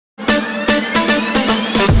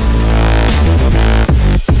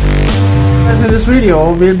this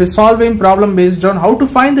video, we'll be solving problem based on how to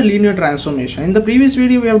find the linear transformation. In the previous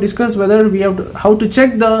video, we have discussed whether how to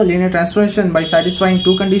check the linear transformation by satisfying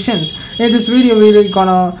two conditions. In this video, we're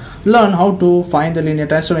gonna learn how to find the linear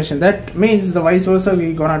transformation. That means the vice versa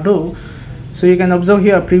we're gonna do. So you can observe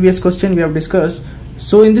here, previous question we have discussed.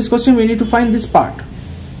 So in this question, we need to find this part.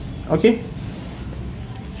 Okay.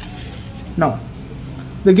 Now,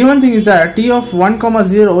 the given thing is that t of 1,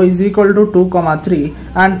 0 is equal to 2, 3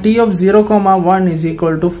 and t of 0, 1 is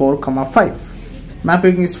equal to 4, 5.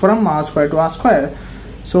 Mapping is from r square to r square.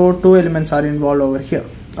 So two elements are involved over here.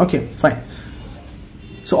 Okay, fine.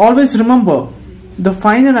 So always remember, the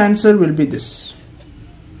final answer will be this.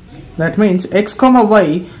 That means x,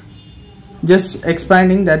 y, just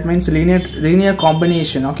expanding, that means linear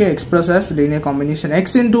combination. Okay, express as linear combination.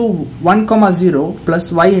 X into 1, 0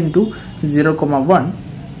 plus y into 0, 1.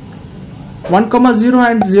 1, 0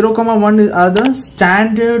 and 0, 1 are the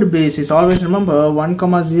standard basis. Always remember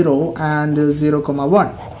 1, 0 and 0,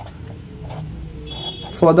 1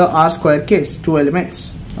 for the r square case, two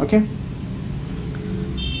elements. Okay.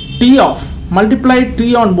 T of, multiply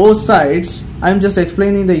t on both sides. I am just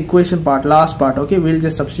explaining the equation part, last part. Okay, we'll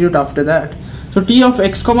just substitute after that. So t of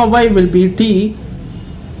x, y will be t,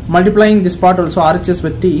 multiplying this part also RHS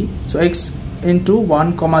with t. So x into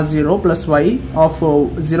 1, 0 plus y of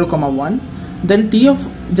 0, 1. Then t of,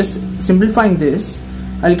 just simplifying this,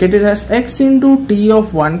 I'll get it as x into t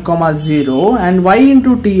of 1, 0 and y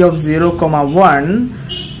into t of 0,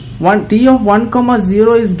 1. T of 1,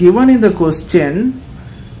 0 is given in the question,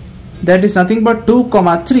 that is nothing but 2,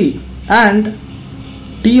 3, and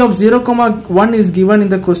t of 0, 1 is given in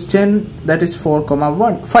the question, that is 4,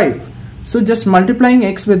 5. So just multiplying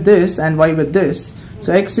x with this and y with this,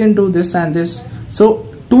 so x into this and this, so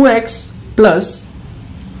 2x plus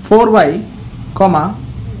 4y,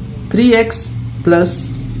 3x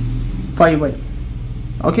plus 5y.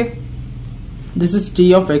 Okay, this is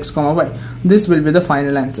t of x, y. This will be the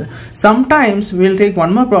final answer. Sometimes we'll take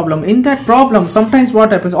one more problem. In that problem, sometimes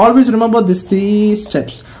what happens, always remember these three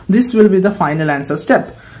steps. This will be the final answer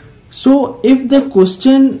step. So if the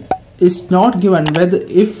question is not given,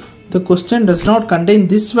 if the question does not contain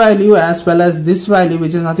this value as well as this value,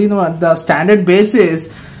 which is nothing but the standard basis,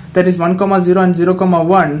 that is 1, 0 and 0,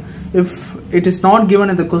 1, if it is not given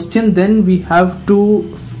in the question, then we have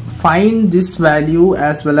to find this value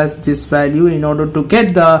as well as this value in order to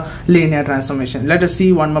get the linear transformation. Let us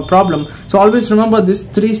see one more problem. So always remember these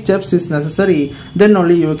three steps is necessary, then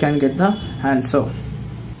only you can get the answer.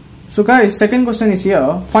 So guys, second question is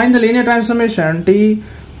here. Find the linear transformation t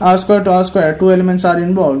r square to r square, two elements are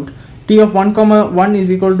involved. T of 1, 1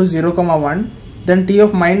 is equal to 0, 1. Then t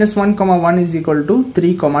of minus 1, 1 is equal to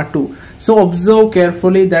 3, 2. So observe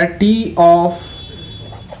carefully that t of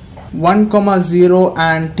 1, 0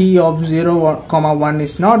 and t of 0, 1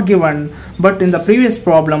 is not given, but in the previous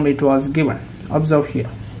problem it was given. Observe here.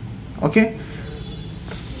 Okay.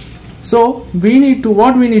 So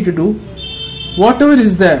what we need to do, whatever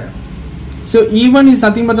is there. So E1 is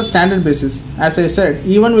nothing but the standard basis. As I said,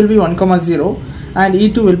 E1 will be 1, 0 and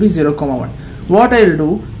E2 will be 0, 1. What I'll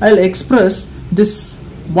do, I'll express this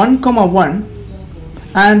 1, 1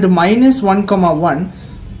 and minus 1, 1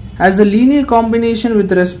 as a linear combination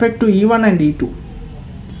with respect to E1 and E2.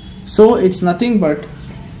 So it's nothing but,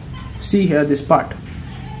 see here this part,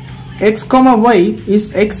 x, y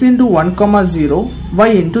is x into 1, 0, y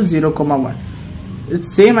into 0, 1.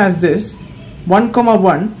 It's same as this, 1,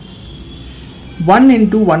 1, 1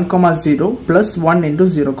 into 1, 0 plus 1 into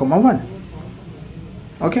 0, 1.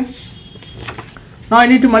 Okay. Now I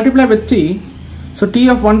need to multiply with t. So t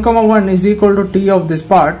of 1, 1 is equal to t of this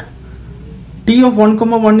part. T of 1,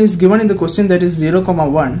 1 is given in the question, that is 0,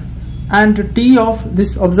 1, and t of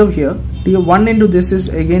this, observe here, t of 1 into this is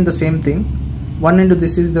again the same thing, 1 into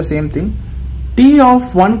this is the same thing. T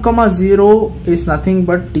of 1, 0 is nothing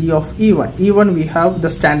but t of E1. E1 we have the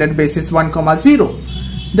standard basis 1, 0.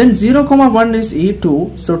 Then 0, 1 is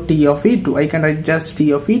E2, so t of E2. I can write just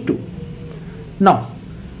t of E2. Now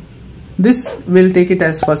this will take it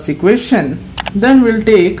as first equation. Then we'll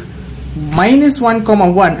take minus 1,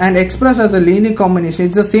 1 and express as a linear combination.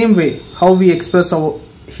 It's the same way how we express over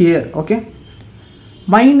here. Okay,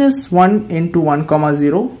 minus 1 into 1,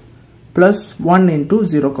 0 plus 1 into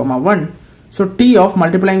 0, 1. So t of,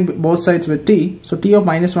 multiplying both sides with t, so t of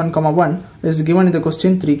minus 1, 1 is given in the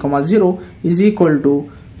question 3, 0 is equal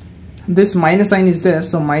to, this minus sign is there,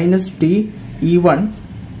 so minus t E1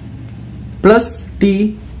 plus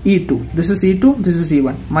t E2. This is E2, this is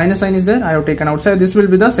E1. Minus sign is there, I have taken outside. This will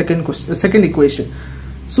be the second equation.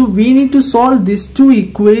 So we need to solve these two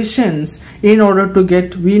equations in order to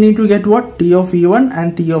get, we need to get what? T of E1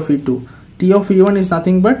 and T of E2. T of E1 is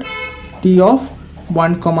nothing but T of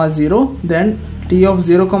 1 comma 0, then T of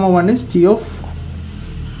 0 comma 1 is T of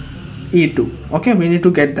E2. Okay, we need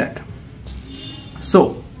to get that.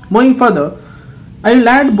 So moving further, I will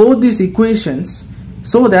add both these equations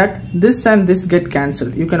so that this and this get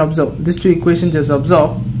cancelled. You can observe these two equations, just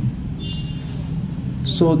observe.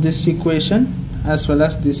 So this equation as well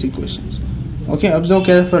as these equations. Okay, observe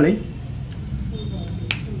carefully.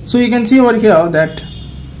 So you can see over here that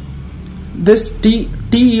this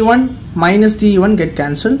TE1 minus TE1 get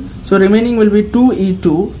cancelled. So remaining will be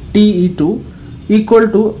 2E2 TE2 equal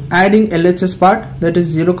to adding LHS part, that is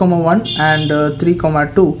 0 comma 1 and 3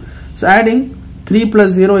 comma 2. So adding 3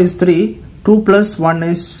 plus 0 is 3, 2 plus 1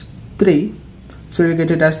 is 3. So we'll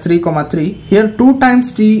get it as 3 comma 3. Here 2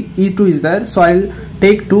 times TE2 is there, so I'll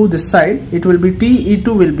take 2 this side. It will be TE2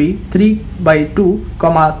 will be 3 by 2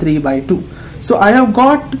 comma 3 by 2. So I have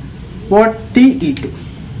got what TE2.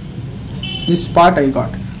 This part I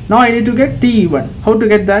got. Now I need to get TE1. How to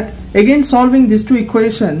get that? Again, solving these two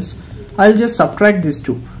equations, I'll just subtract these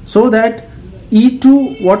two so that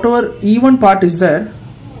E2, whatever E1 part is there,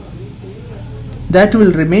 that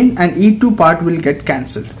will remain and E2 part will get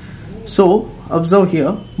cancelled. So observe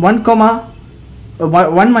here, 1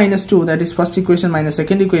 minus 2, that is first equation minus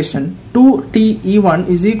second equation, 2TE1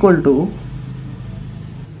 is equal to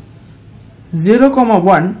 0 comma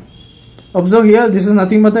 1. Observe here, this is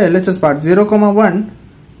nothing but the LHS part, 0 comma 1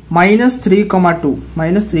 minus 3 comma 2,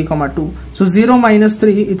 minus 3 comma 2. So 0 minus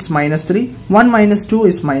 3, it's minus 3, 1 minus 2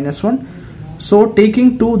 is minus 1. So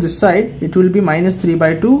taking 2 this side, it will be minus 3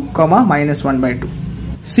 by 2 comma minus 1 by 2.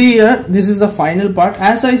 See here, this is the final part.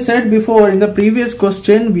 As I said before, in the previous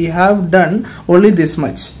question we have done only this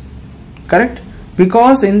much, correct?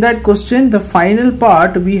 Because in that question the final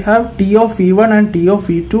part we have T of E1 and T of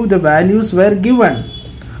E2, the values were given,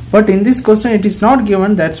 but in this question it is not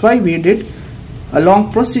given. That's why we did a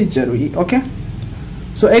long procedure. Okay,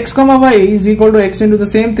 so x comma y is equal to x into the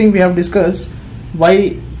same thing we have discussed,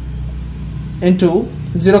 y into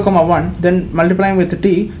 0 comma 1, then multiplying with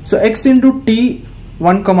t. So x into t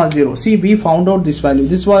 1 comma 0. See, we found out this value.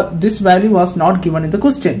 This value was not given in the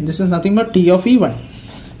question. This is nothing but T of E1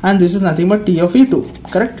 and this is nothing but T of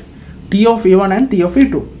E2, correct? T of E1 and T of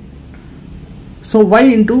E2. So y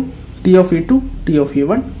into T of E2, T of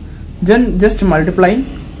E1, then just multiplying.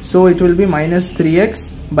 So it will be minus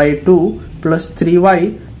 3x by 2 plus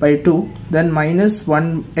 3y by 2, then minus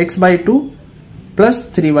 1x by 2 plus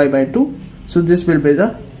 3y by 2. So this will be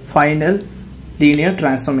the final linear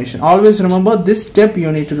transformation. Always remember this step,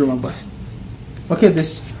 you need to remember. Okay,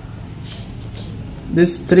 this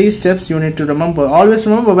 3 steps you need to remember. Always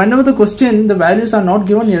remember, whenever the question the values are not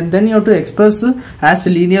given, then you have to express as a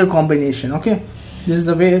linear combination. Okay, this is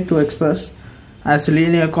the way to express as a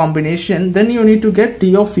linear combination. Then you need to get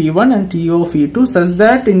T of E1 and T of E2 such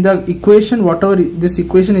that in the equation, whatever this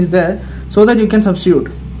equation is there, so that you can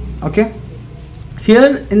substitute. Okay,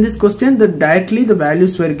 here in this question directly the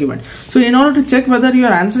values were given. So in order to check whether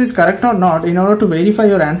your answer is correct or not, in order to verify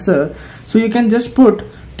your answer, so you can just put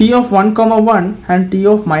T of 1 comma 1 and T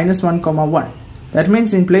of minus 1 comma 1. That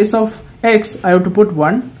means in place of x I have to put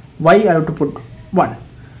 1, y I have to put 1.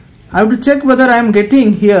 I have to check whether I am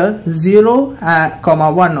getting here 0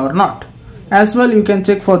 comma 1 or not. As well you can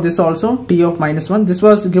check for this also, T of minus 1. This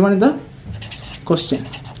was given in the question.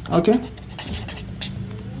 Okay,